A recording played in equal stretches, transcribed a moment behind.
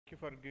you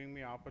for giving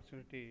me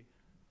opportunity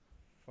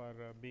for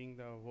being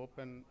the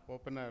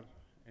opener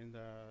in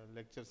the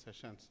lecture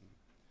sessions.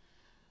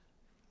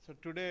 So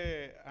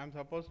today I'm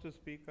supposed to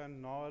speak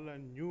on novel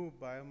and new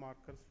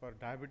biomarkers for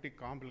diabetic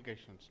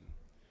complications.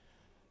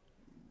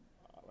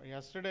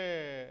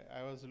 Yesterday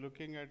I was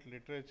looking at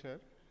literature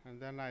and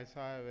then I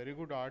saw a very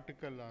good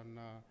article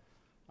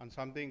on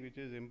something which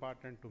is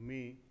important to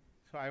me.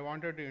 So I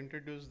wanted to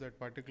introduce that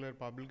particular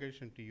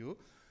publication to you,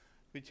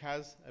 which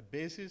has a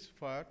basis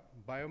for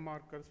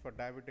biomarkers for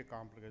diabetic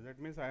complications. That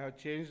means I have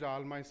changed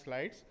all my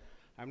slides.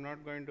 I'm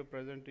not going to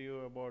present to you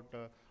about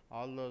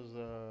all those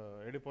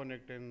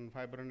adiponectin,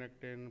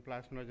 fibronectin,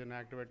 plasminogen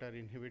activator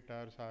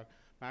inhibitors or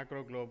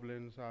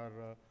macroglobulins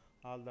or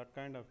all that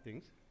kind of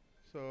things.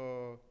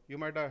 So you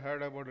might have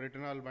heard about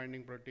retinol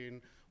binding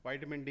protein,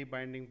 vitamin D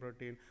binding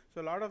protein.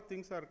 So a lot of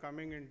things are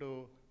coming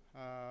into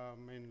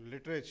in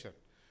literature,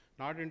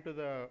 not into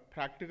the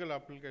practical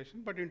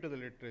application, but into the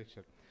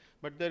literature.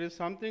 But there is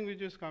something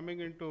which is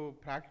coming into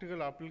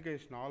practical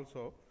application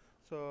also.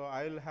 So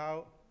I will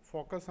have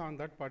focus on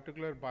that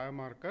particular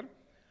biomarker.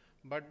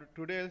 But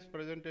today's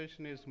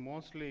presentation is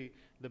mostly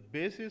the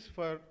basis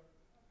for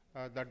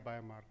that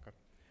biomarker.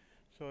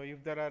 So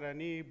if there are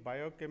any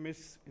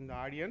biochemists in the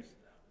audience,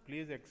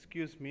 please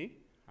excuse me.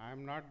 I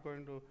am not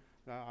going to,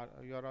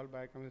 you are all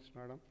biochemists,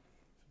 madam.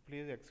 So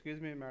please excuse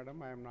me,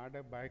 madam, I am not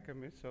a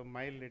biochemist. So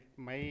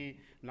my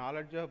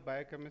knowledge of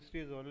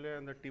biochemistry is only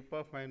on the tip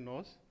of my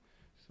nose.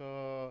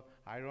 So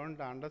I don't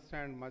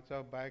understand much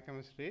of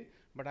biochemistry,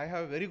 but I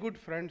have very good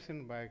friends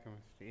in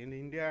biochemistry in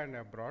India and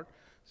abroad.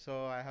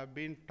 So I have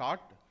been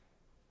taught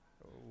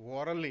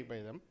orally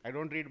by them. I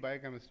don't read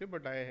biochemistry,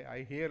 but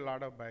I hear a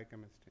lot of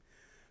biochemistry.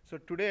 So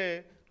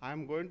today I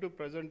am going to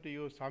present to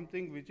you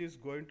something which is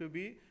going to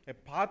be a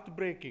path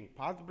breaking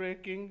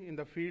in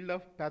the field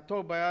of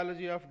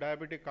pathobiology of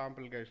diabetic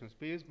complications.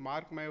 Please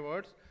mark my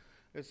words.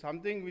 It's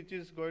something which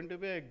is going to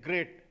be a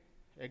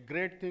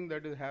great thing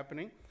that is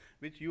happening,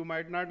 which you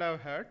might not have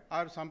heard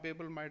or some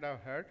people might have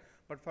heard.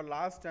 But for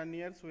last 10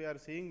 years we are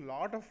seeing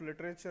lot of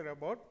literature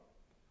about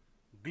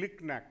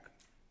GLICNAC.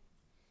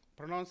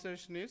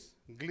 Pronunciation is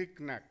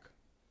GLICNAC.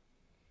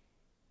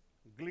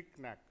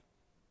 GLICNAC.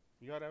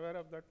 You are aware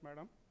of that,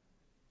 madam?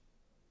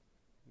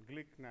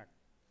 GLICNAC.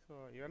 So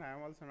even I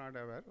am also not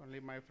aware,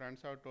 only my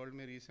friends have told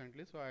me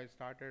recently, so I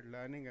started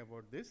learning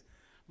about this.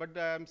 But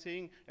I am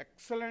seeing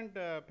excellent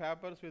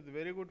papers with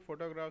very good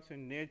photographs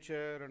in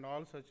Nature and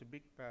all such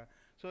big.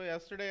 So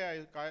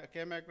yesterday I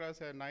came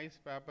across a nice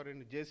paper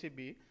in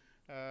JCB,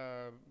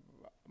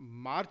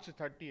 March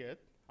 30th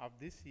of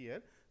this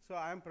year. So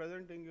I am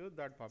presenting you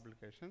that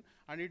publication,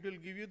 and it will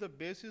give you the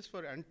basis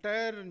for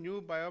entire new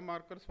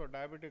biomarkers for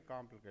diabetic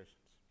complications.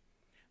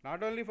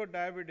 Not only for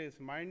diabetes,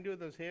 mind you,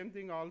 the same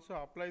thing also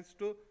applies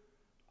to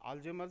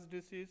Alzheimer's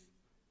disease,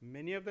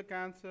 many of the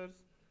cancers,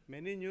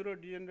 many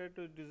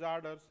neurodegenerative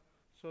disorders.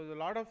 So there's a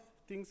lot of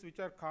things which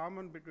are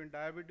common between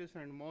diabetes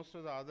and most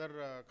of the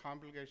other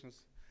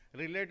complications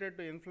related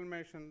to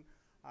inflammation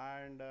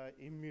and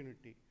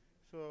immunity.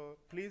 So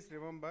please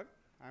remember,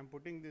 I am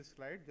putting this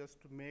slide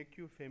just to make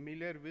you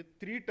familiar with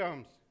three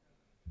terms: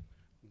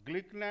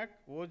 GLICNAC,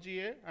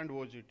 OGA and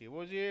OGT.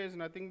 OGA is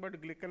nothing but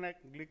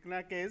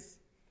glycanacase,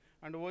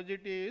 and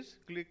OGT is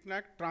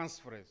GLICNAC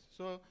transferase.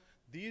 So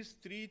these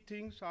three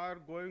things are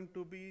going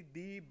to be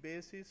the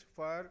basis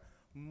for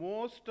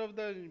most of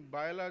the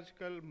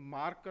biological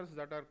markers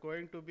that are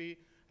going to be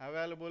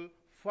available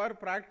for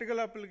practical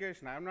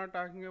application. I am not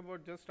talking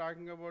about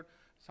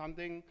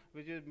something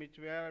which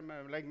where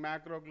like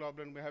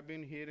macroglobulin. We have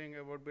been hearing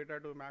about beta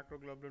 2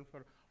 macroglobulin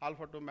for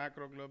alpha 2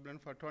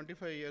 macroglobulin for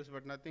 25 years,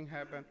 but nothing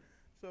happened.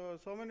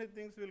 So many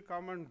things will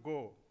come and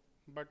go,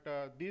 but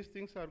these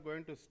things are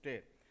going to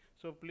stay.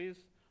 So please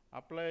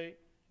apply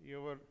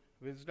your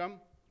wisdom,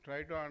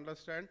 try to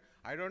understand.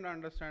 I don't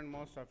understand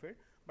most of it,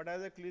 but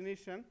as a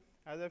clinician,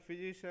 as a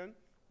physician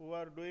who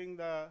are doing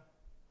the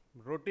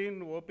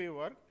routine OP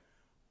work,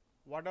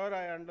 whatever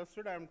I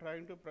understood, I am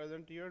trying to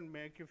present to you and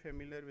make you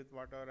familiar with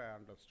whatever I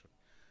understood.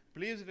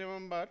 Please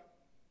remember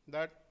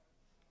that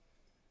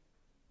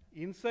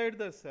inside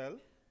the cell,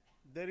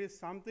 there is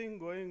something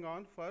going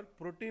on for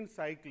protein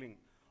cycling.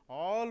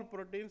 All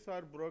proteins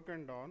are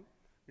broken down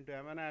into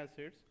amino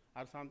acids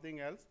or something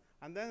else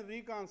and then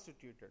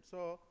reconstituted.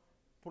 So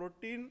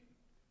protein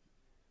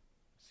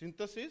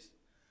synthesis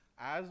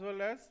as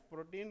well as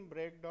protein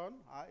breakdown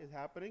is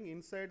happening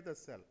inside the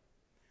cell.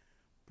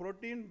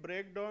 Protein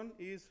breakdown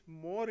is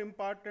more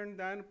important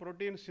than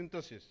protein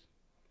synthesis.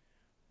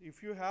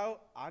 If you have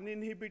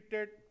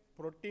uninhibited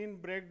protein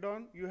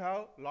breakdown, you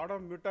have a lot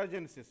of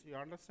mutagenesis. You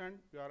understand?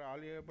 You are all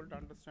able to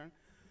understand.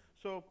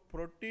 So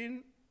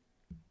protein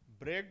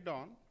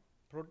breakdown,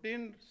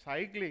 protein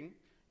cycling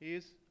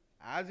is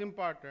as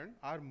important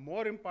or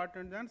more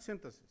important than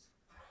synthesis.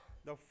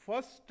 The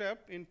first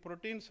step in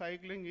protein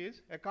cycling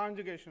is a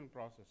conjugation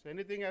process.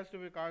 Anything has to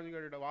be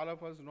conjugated. All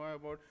of us know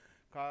about,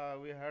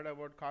 we heard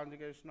about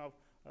conjugation of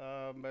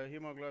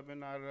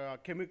hemoglobin or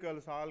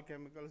chemicals, all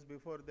chemicals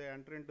before they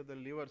enter into the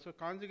liver. So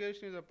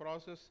conjugation is a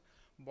process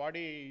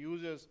body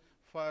uses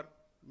for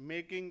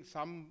making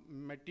some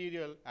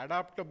material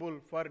adaptable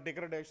for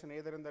degradation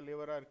either in the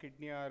liver or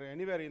kidney or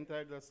anywhere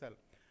inside the cell.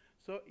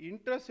 So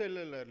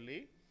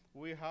intracellularly,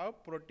 we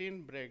have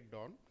protein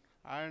breakdown,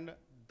 and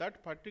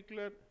that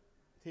particular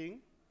thing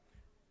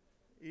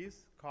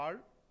is called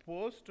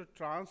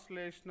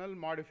post-translational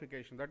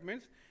modification. That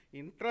means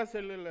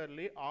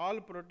intracellularly,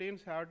 all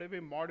proteins have to be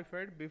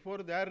modified before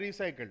they are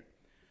recycled.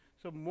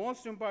 So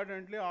most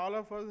importantly, all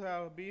of us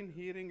have been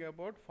hearing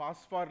about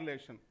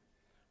phosphorylation.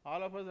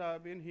 All of us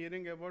have been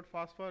hearing about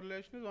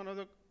phosphorylation is one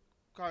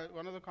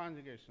of the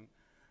conjugation.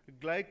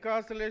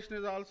 Glycosylation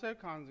is also a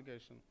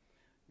conjugation.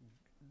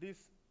 This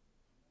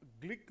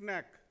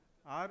glycnac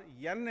or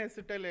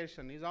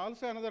N-acetylation is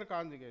also another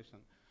conjugation.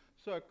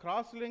 So a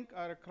cross-link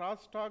or a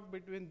cross-talk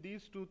between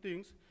these two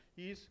things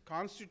is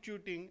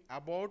constituting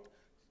about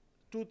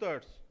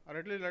 2/3, or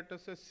at least let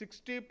us say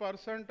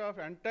 60% of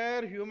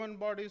entire human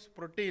body's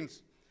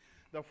proteins.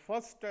 The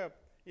first step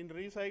in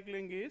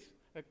recycling is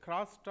a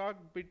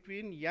cross-talk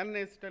between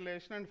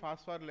N-acetylation and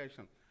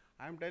phosphorylation.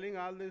 I am telling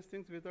all these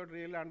things without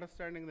really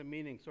understanding the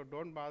meaning, so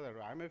don't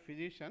bother. I am a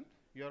physician.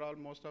 You are all,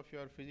 most of you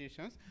are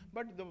physicians.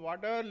 But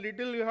whatever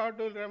little you have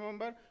to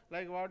remember,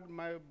 like what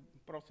my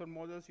Professor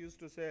Moses used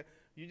to say,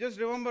 you just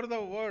remember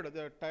the word,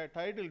 the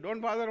title.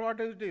 Don't bother what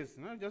it is.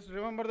 No? Just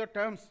remember the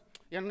terms.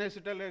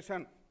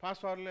 N-acetylation,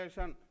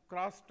 phosphorylation,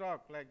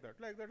 crosstalk, like that.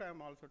 Like that I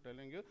am also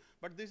telling you.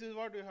 But this is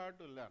what you have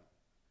to learn.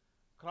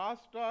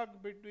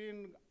 Crosstalk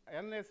between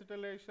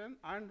N-acetylation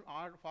and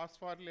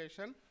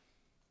phosphorylation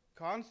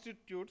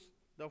constitutes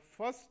the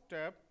first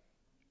step,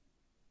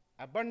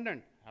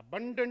 abundant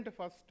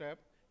first step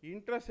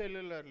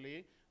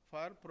intracellularly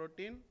for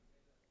protein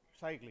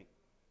cycling.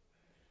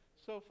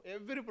 So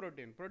every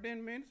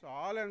protein means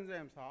all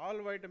enzymes,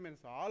 all vitamins,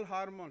 all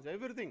hormones,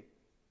 everything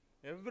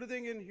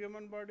in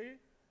human body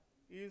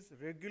is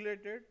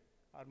regulated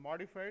or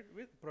modified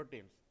with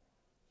proteins.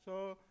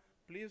 So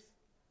please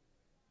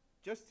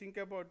just think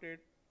about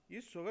it.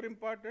 Is sugar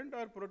important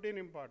or protein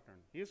important?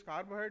 Is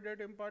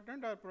carbohydrate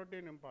important or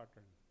protein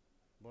important?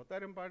 Both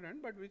are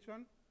important, but which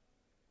one?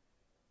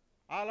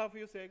 All of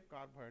you say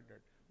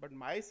carbohydrate, but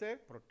I say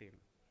protein.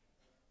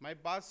 My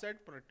boss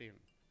said protein.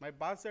 My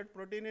boss said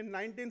protein in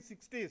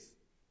 1960s.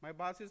 My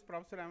boss is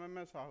Professor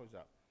M.M.S.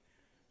 Ahuja.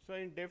 So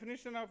in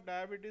definition of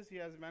diabetes, he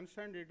has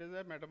mentioned it is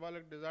a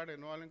metabolic disorder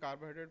involving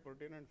carbohydrate,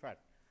 protein and fat.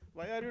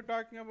 Why are you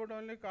talking about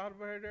only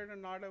carbohydrate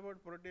and not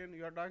about protein?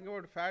 You are talking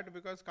about fat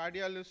because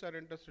cardiologists are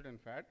interested in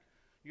fat.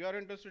 You are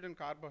interested in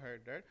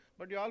carbohydrate,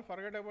 but you all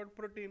forget about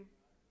protein.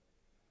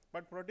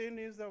 But protein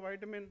is the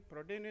vitamin,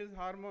 protein is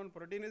hormone,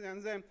 protein is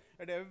enzyme.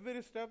 At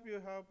every step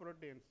you have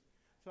proteins.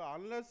 So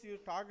unless you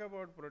talk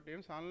about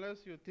proteins,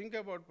 unless you think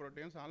about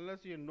proteins,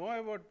 unless you know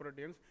about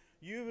proteins,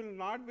 you will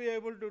not be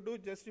able to do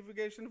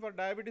justification for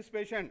diabetes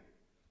patient.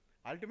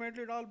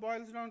 Ultimately, it all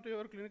boils down to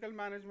your clinical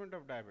management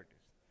of diabetes.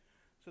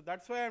 So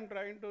that's why I'm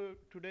trying to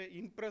today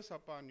impress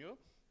upon you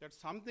that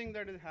something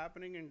that is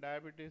happening in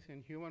diabetes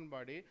in human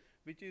body,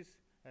 which is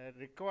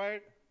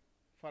required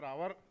for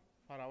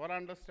our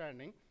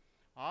understanding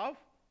of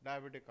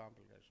diabetic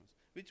complications,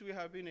 which we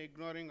have been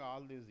ignoring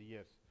all these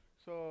years.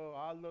 So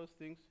all those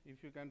things,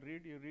 if you can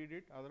read, you read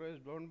it, otherwise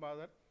don't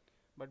bother.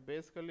 But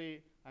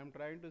basically, I'm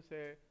trying to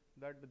say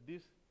that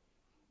this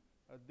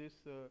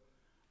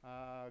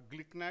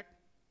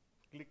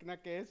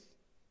glycnacase,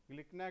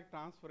 glycnac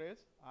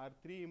transferase are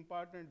three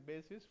important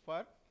bases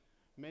for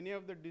many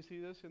of the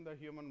diseases in the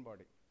human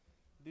body.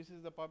 This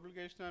is the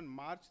publication on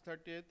March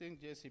 30th in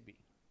JCB.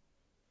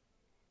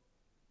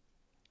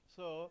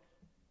 So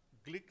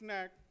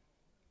glycnac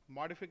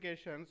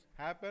modifications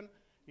happen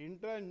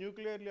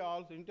intranuclearly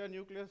also,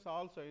 internucleus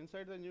also,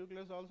 inside the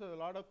nucleus also a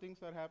lot of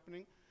things are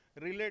happening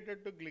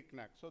related to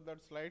glycnac. So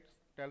that slide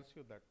tells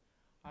you that.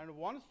 And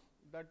once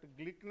that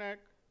glycnac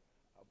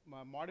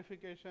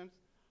modifications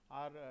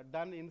are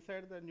done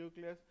inside the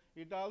nucleus,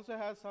 it also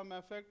has some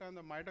effect on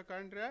the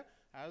mitochondria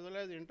as well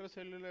as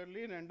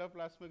intracellularly in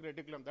endoplasmic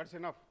reticulum. That's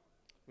enough.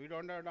 We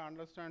don't have to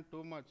understand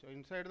too much.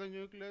 Inside the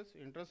nucleus,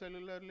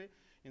 intracellularly,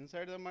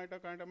 inside the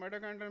mitochondria.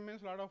 Mitochondria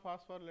means a lot of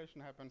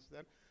phosphorylation happens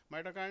there.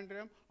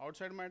 Mitochondrium,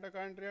 outside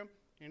mitochondrium,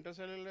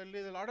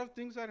 intercellularly, a lot of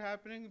things are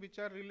happening which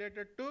are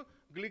related to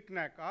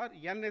glycnac or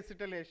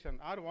N-acetylation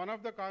or one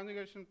of the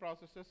conjugation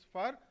processes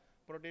for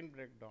protein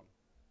breakdown.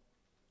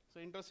 So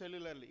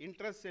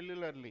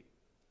intracellularly,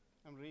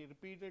 I'm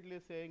repeatedly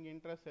saying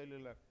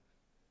intracellular.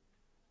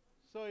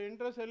 So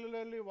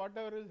intracellularly,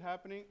 whatever is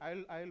happening,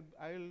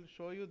 I'll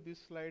show you this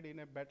slide in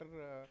a better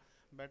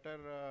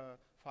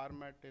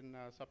format in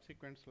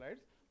subsequent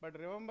slides. But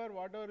remember,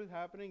 whatever is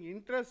happening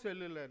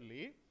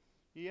intracellularly,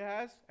 it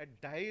has a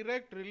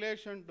direct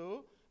relation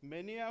to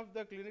many of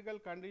the clinical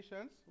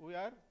conditions we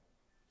are,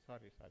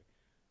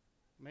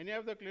 many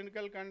of the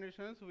clinical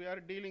conditions we are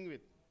dealing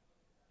with.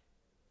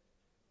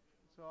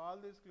 So all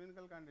these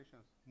clinical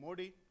conditions,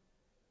 MODY,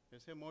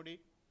 MODY,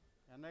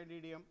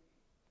 NIDDM,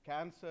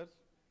 cancers,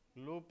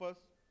 lupus,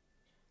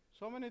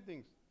 so many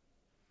things.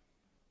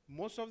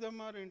 Most of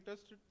them are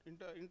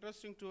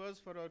interesting to us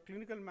for our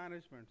clinical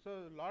management.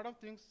 So a lot of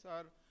things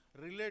are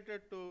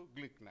related to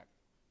glycnac.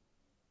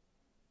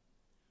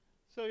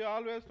 So you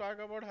always talk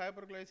about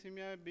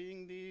hyperglycemia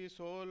being the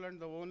sole and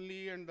the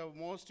only and the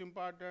most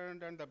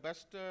important and the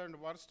best and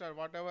worst or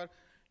whatever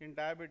in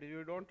diabetes.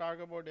 You don't talk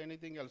about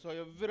anything else. So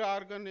every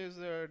organ is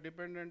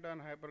dependent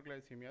on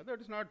hyperglycemia. That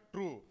is not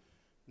true.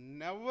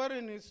 Never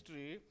in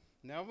history,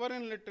 never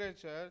in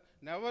literature,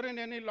 never in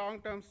any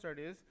long-term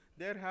studies,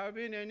 there have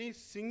been any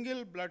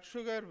single blood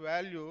sugar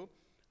value,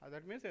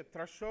 that means a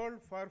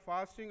threshold for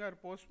fasting or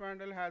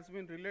postprandial has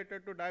been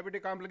related to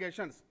diabetic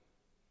complications.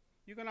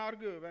 You can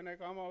argue, when I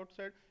come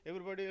outside,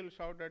 everybody will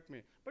shout at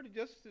me. But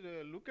just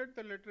look at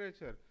the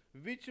literature.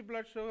 Which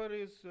blood sugar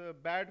is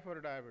bad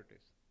for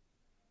diabetes?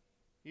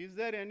 Is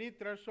there any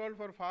threshold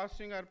for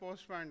fasting or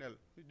postprandial?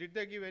 Did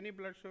they give any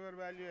blood sugar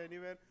value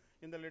anywhere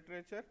in the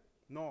literature?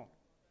 No.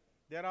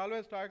 They are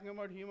always talking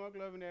about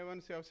hemoglobin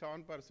A1C of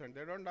 7%.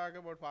 They don't talk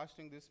about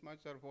fasting this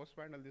much or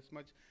postprandial this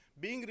much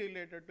being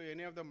related to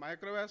any of the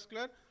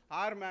microvascular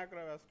or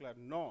macrovascular.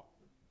 No.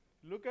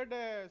 Look at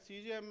the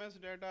CGMS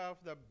data of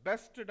the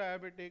best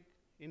diabetic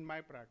in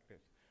my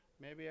practice.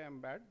 Maybe I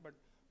am bad, but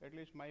at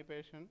least my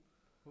patient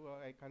who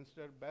I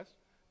consider best,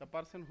 the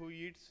person who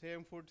eats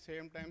same food,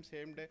 same time,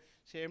 same day,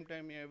 same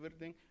time,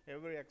 everything,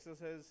 every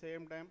exercise,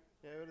 same time,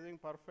 everything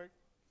perfect.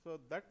 So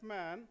that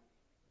man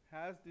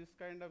has this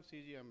kind of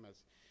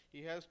CGMS.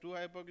 He has 2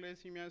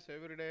 hypoglycemias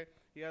every day.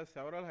 He has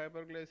several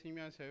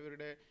hyperglycemias every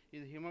day.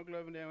 His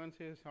hemoglobin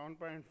A1C is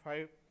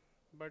 7.5.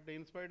 But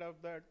in spite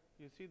of that,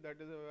 you see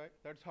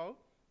that's how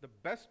the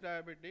best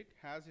diabetic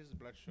has his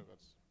blood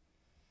sugars.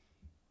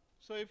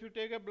 So if you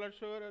take a blood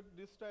sugar at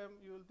this time,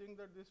 you will think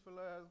that this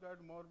fellow has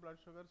got more blood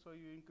sugar, so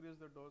you increase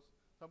the dose.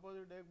 Suppose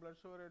you take blood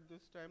sugar at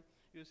this time,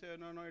 you say,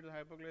 no, it is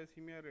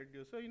hypoglycemia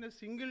reduced. So in a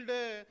single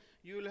day,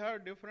 you will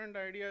have different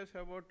ideas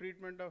about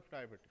treatment of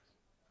diabetes.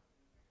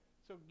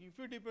 So if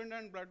you depend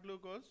on blood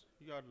glucose,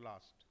 you are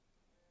lost.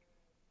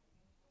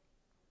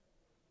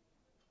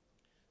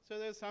 So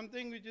there is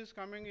something which is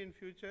coming in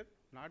future,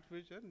 not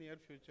future, near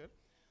future,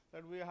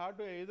 that we have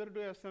to either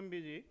do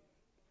SMBG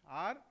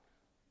or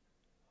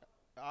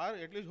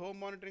at least home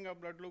monitoring of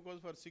blood glucose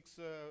for 6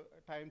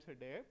 times a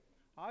day,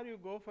 or you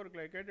go for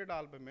glycated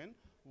albumin.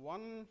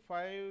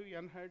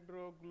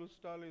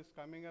 1,5-N-hydroglycerol is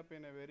coming up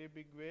in a very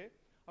big way.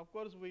 Of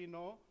course, we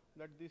know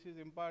that this is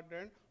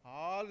important.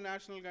 All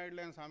national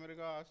guidelines,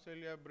 America,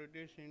 Australia,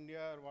 British,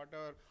 India, or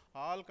whatever,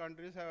 all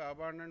countries have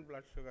abundant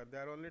blood sugar. They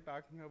are only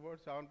talking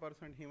about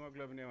 7%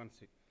 hemoglobin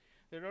A1C.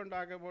 They don't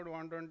talk about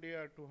 120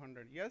 or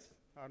 200. Yes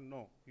or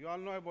no? You all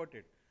know about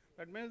it.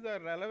 That means the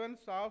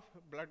relevance of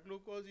blood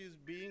glucose is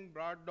being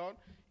brought down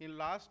in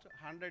last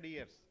 100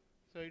 years.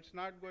 So it's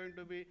not going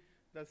to be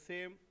the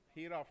same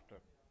hereafter.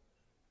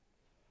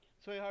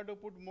 So you have to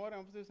put more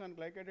emphasis on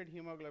glycated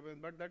hemoglobin,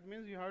 but that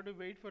means you have to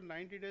wait for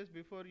 90 days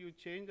before you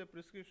change the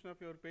prescription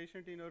of your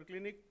patient in your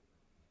clinic.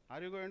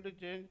 Are you going to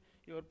change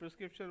your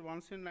prescription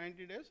once in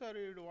 90 days, or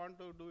you want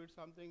to do it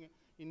something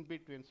in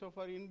between? So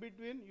for in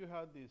between, you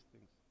have these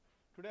things.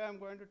 Today I'm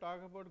going to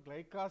talk about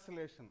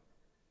glycosylation.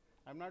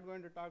 I'm not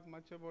going to talk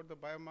much about the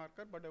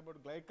biomarker, but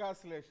about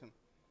glycosylation.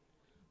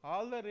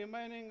 All the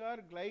remaining are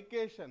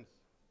glycations.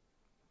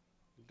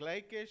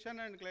 Glycation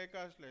and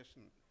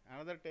glycosylation,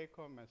 another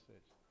take-home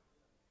message.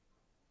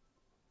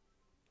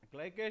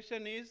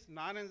 Glycation is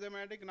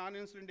non-enzymatic,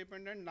 non-insulin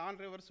dependent,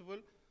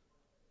 non-reversible,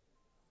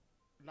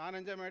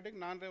 non-enzymatic,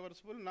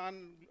 non-reversible,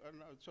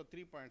 so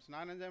 3 points.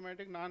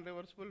 Non-enzymatic,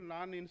 non-reversible,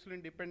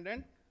 non-insulin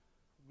dependent.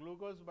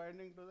 Glucose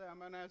binding to the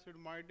amino acid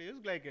moiety is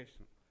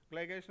glycation.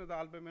 Glycation of the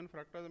albumin,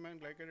 fructosamine,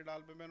 glycated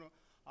albumin,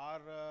 or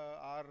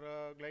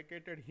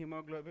glycated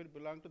hemoglobin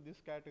belong to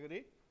this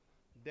category.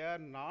 They are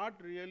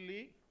not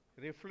really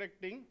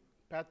reflecting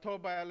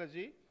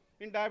pathobiology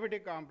in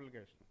diabetic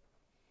complication.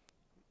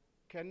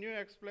 Can you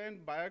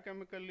explain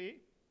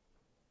biochemically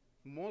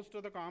most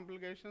of the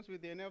complications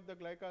with any of the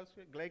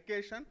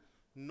glycation?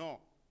 No.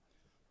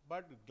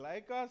 But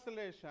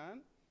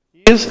glycosylation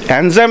is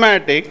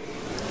enzymatic,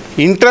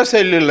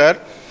 intracellular,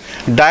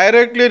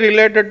 directly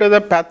related to the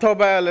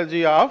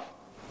pathobiology of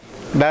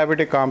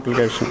diabetic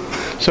complication.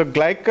 So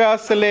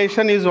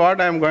glycosylation is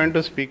what I am going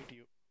to speak to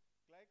you.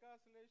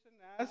 Glycosylation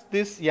has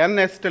this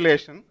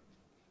N-acetylation,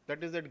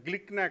 that is that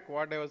glycnac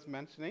what I was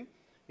mentioning.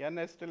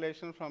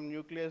 N-acetylation from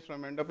nucleus,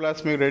 from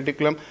endoplasmic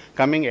reticulum,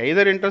 coming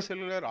either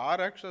intracellular or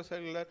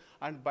extracellular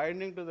and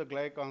binding to the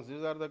glycans.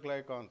 These are the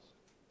glycans.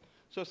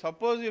 So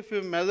suppose if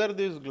you measure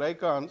these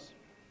glycans,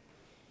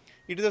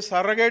 it is a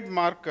surrogate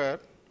marker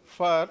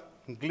for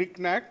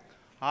glycnac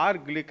or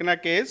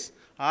glycnacase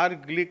or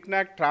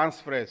glycnac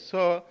transferase.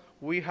 So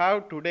we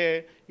have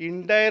today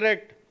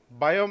indirect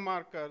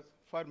biomarkers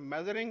for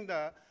measuring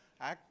the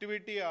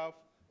activity of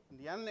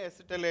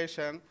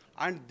N-acetylation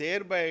and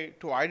thereby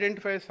to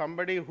identify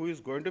somebody who is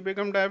going to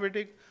become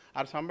diabetic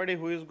or somebody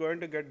who is going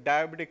to get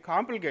diabetic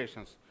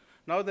complications.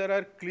 Now there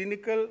are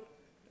clinical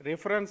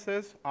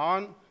references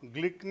on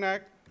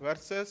glycnac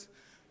versus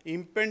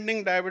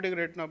impending diabetic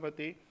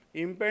retinopathy,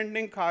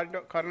 impending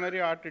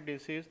coronary artery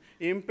disease,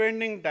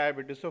 impending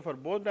diabetes. So for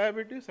both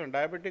diabetes and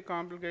diabetic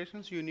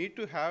complications, you need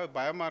to have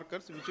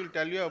biomarkers which will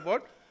tell you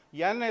about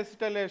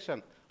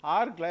N-acetylation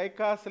or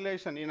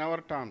glycosylation in our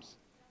terms.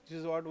 This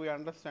is what we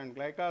understand,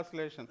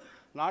 glycosylation,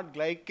 not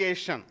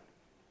glycation.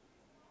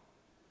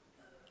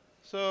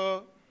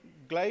 So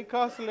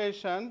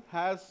glycosylation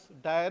has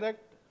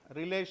direct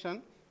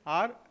relation,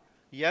 or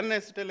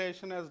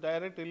N-acetylation has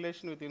direct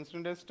relation with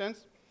insulin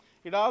resistance.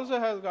 It also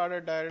has got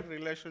a direct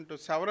relation to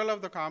several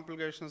of the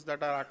complications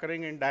that are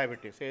occurring in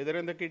diabetes, either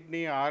in the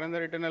kidney or in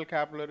the retinal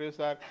capillaries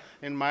or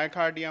in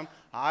myocardium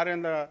or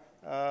in the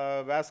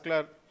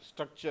vascular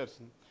structures.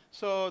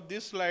 So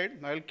this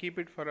slide, I will keep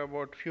it for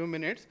about few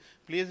minutes.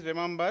 Please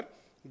remember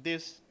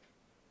this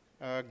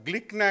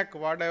GLICNAC,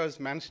 what I was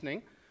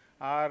mentioning,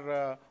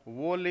 or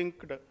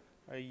O-linked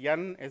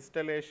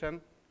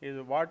N-acetylation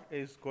is what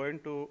is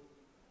going to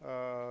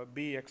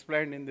be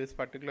explained in this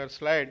particular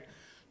slide.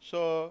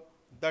 So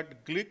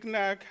that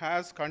GLICNAC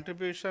has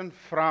contribution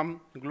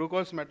from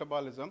glucose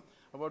metabolism.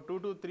 About 2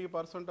 to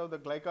 3% of the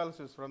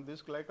glycolysis from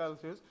this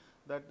glycolysis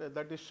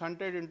that is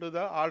shunted into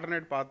the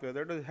alternate pathway,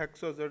 that is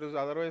hexose, that is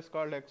otherwise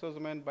called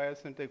hexosamine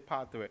biosynthetic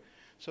pathway.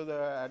 So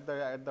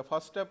at the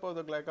first step of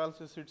the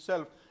glycolysis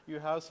itself, you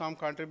have some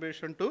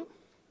contribution to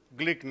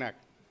GLICNAC.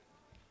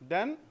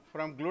 Then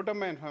from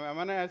glutamine, from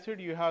amino acid,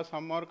 you have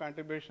some more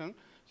contribution.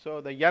 So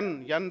the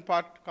N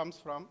part comes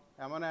from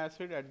amino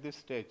acid at this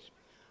stage.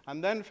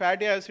 And then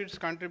fatty acids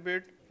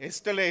contribute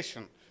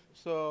acetylation.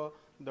 So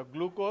the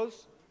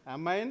glucose,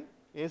 amine,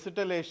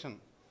 acetylation.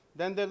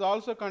 Then there is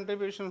also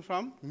contribution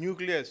from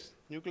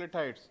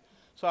nucleotides.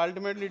 So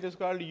ultimately it is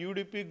called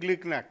UDP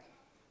GLICNAC.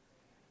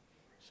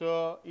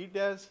 So it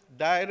has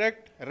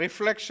direct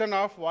reflection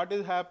of what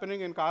is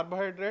happening in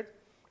carbohydrate,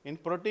 in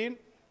protein,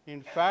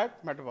 in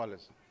fat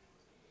metabolism.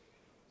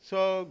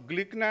 So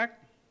GLICNAC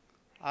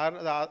or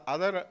the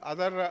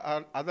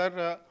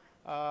other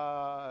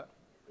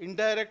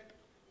indirect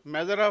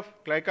measure of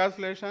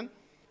glycosylation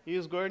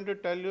is going to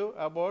tell you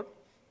about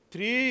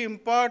 3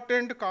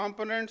 important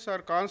components or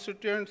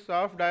constituents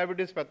of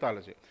diabetes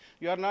pathology.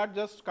 You are not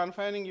just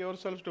confining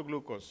yourself to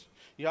glucose.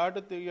 You are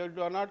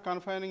not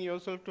confining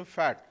yourself to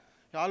fat.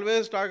 You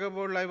always talk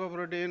about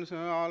lipoproteins,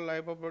 all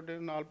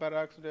lipoprotein, all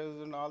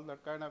peroxidase and all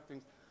that kind of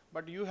things.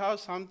 But you have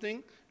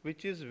something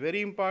which is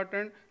very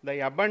important,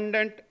 the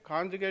abundant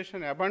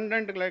conjugation,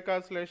 abundant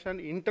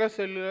glycosylation,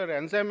 intracellular,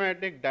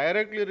 enzymatic,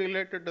 directly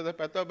related to the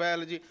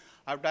pathobiology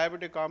of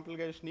diabetic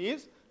complication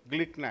is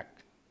GLICNAC.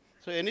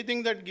 So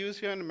anything that gives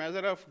you a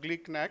measure of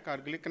GLICNAC or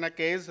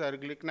GLICNAcase or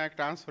GLICNAC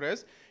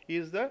transferase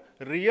is the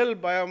real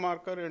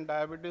biomarker in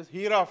diabetes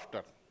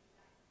hereafter.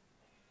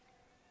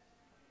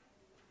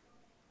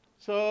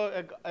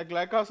 So a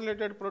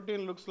glycosylated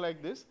protein looks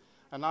like this.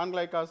 A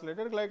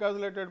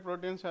glycosylated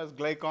proteins has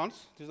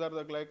glycans. These are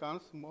the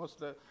glycans,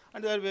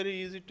 and they are very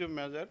easy to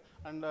measure.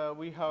 And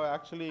we have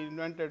actually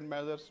invented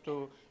measures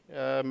to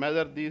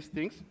measure these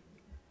things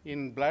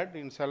in blood,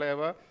 in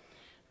saliva.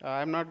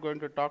 I am not going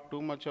to talk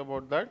too much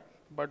about that,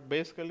 but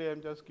basically I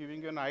am just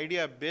giving you an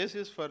idea,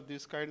 basis for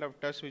this kind of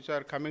tests which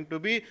are coming to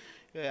be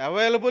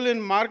available in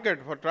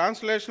market for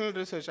translational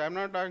research. I am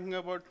not talking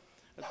about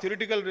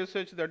theoretical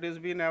research that has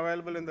been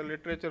available in the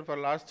literature for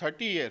last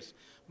 30 years.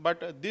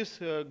 But this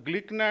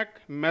GLICNAC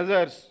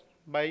measures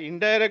by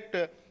indirect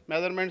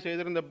measurements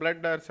either in the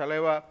blood or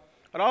saliva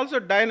are also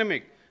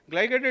dynamic.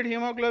 Glycated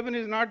hemoglobin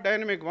is not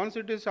dynamic. Once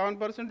it is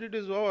 7%, it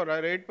is over,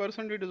 or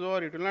 8%, it is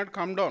over. It will not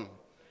come down.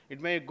 It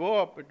may go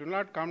up, it will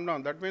not come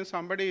down. That means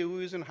somebody who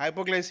is in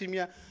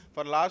hypoglycemia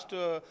for last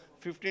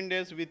 15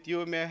 days with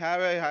you may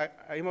have a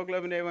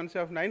hemoglobin A1C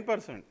of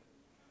 9%.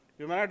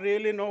 You may not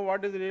really know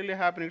what is really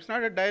happening. It's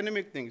not a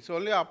dynamic thing. It's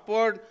only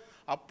upward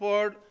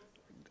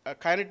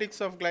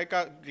kinetics of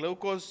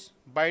glucose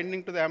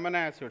binding to the amino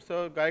acid.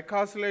 So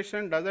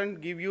glycosylation doesn't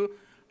give you,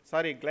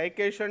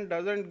 glycation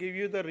doesn't give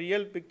you the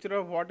real picture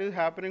of what is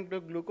happening to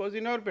glucose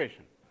in our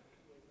patient.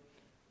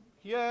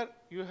 Here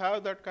you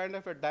have that kind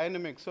of a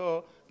dynamic.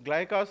 So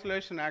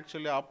glycosylation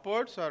actually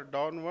upwards or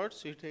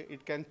downwards,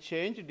 it can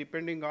change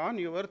depending on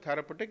your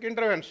therapeutic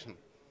intervention.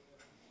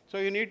 So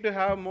you need to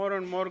have more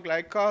and more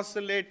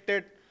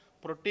glycosylated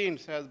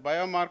proteins as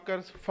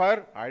biomarkers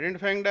for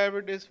identifying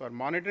diabetes, for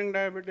monitoring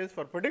diabetes,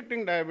 for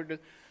predicting diabetes,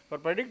 for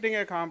predicting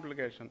a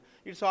complication.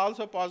 It's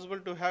also possible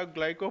to have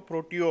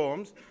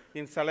glycoproteomes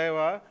in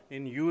saliva,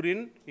 in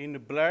urine, in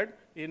blood,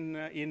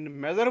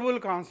 in measurable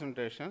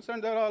concentrations,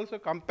 and they're also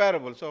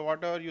comparable. So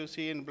whatever you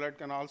see in blood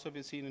can also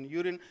be seen in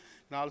urine,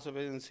 can also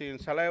be seen in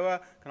saliva,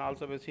 can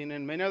also be seen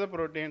in many other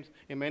proteins,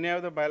 in many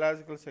other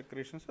biological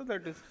secretions. So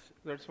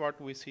that's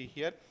what we see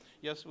here.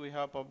 Yes, we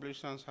have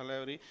published on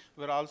salivary.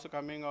 We're also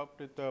coming up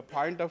with a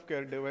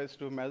point-of-care device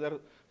to measure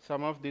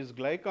some of these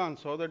glycans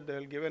so that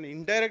they'll give an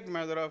indirect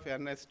measure of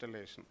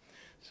N-acetylation.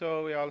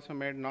 So we also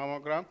made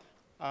nomogram.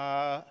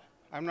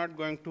 I'm not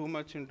going too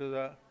much into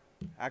the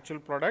actual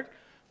product,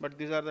 but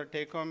these are the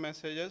take-home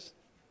messages.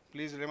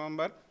 Please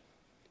remember,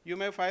 you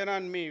may fire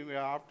on me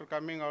after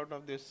coming out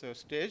of this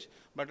stage,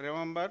 but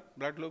remember,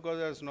 blood glucose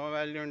has no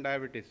value in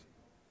diabetes.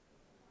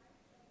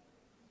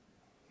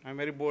 I'm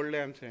very boldly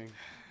saying.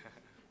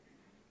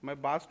 My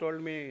boss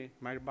told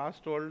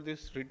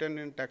this written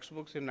in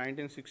textbooks in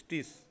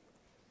 1960s.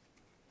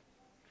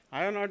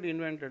 I have not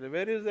invented it.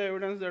 Where is the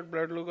evidence that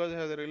blood glucose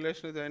has a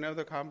relation with any of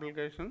the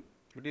complication?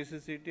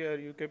 DCCT or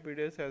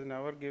UKPDS has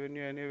never given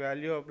you any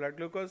value of blood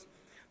glucose.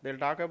 They'll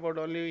talk about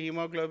only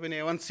hemoglobin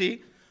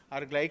A1C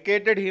or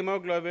glycated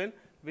hemoglobin,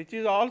 which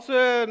is also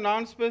a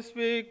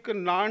non-specific,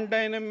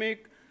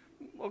 non-dynamic,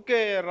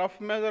 okay, a rough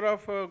measure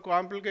of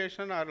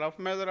complication or rough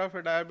measure of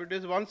a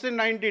diabetes once in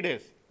 90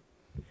 days.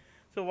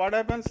 So what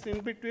happens in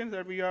between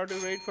that we have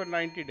to wait for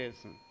 90 days.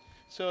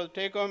 So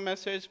take home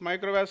message,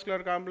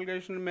 microvascular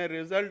complication may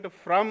result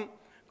from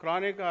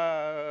chronic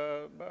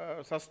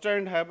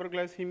sustained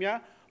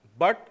hyperglycemia,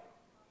 but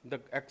the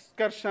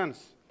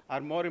excursions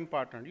are more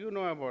important. You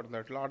know about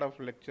that, lot of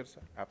lectures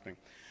are happening.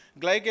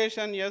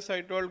 Glycation, yes,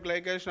 I told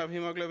glycation of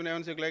hemoglobin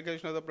A1C,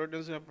 glycation of the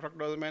proteins of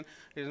fructosamine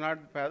is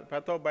not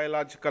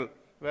pathobiological,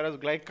 whereas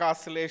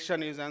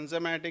glycosylation is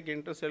enzymatic,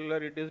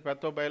 intercellular, it is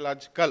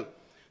pathobiological.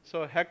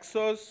 So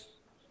hexose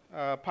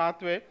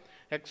pathway,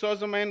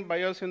 hexosamine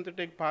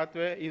biosynthetic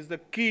pathway is the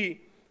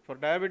key for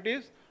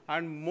diabetes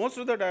and most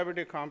of the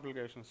diabetic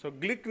complications. So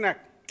GLICNAC,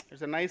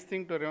 it's a nice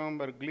thing to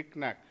remember,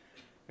 GLICNAC.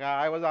 Yeah,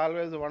 I was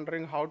always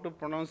wondering how to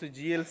pronounce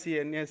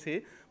GLC,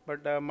 NAC,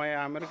 but my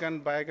American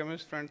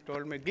biochemist friend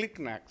told me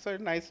GLICNAC. So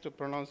it's nice to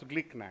pronounce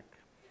GLICNAC.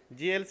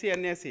 GLC,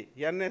 NAC,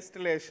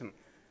 N-acetylation.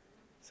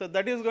 So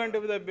that is going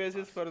to be the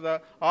basis for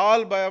the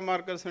all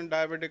biomarkers and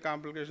diabetic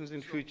complications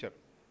in future.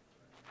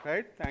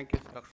 Right? Thank you, sir.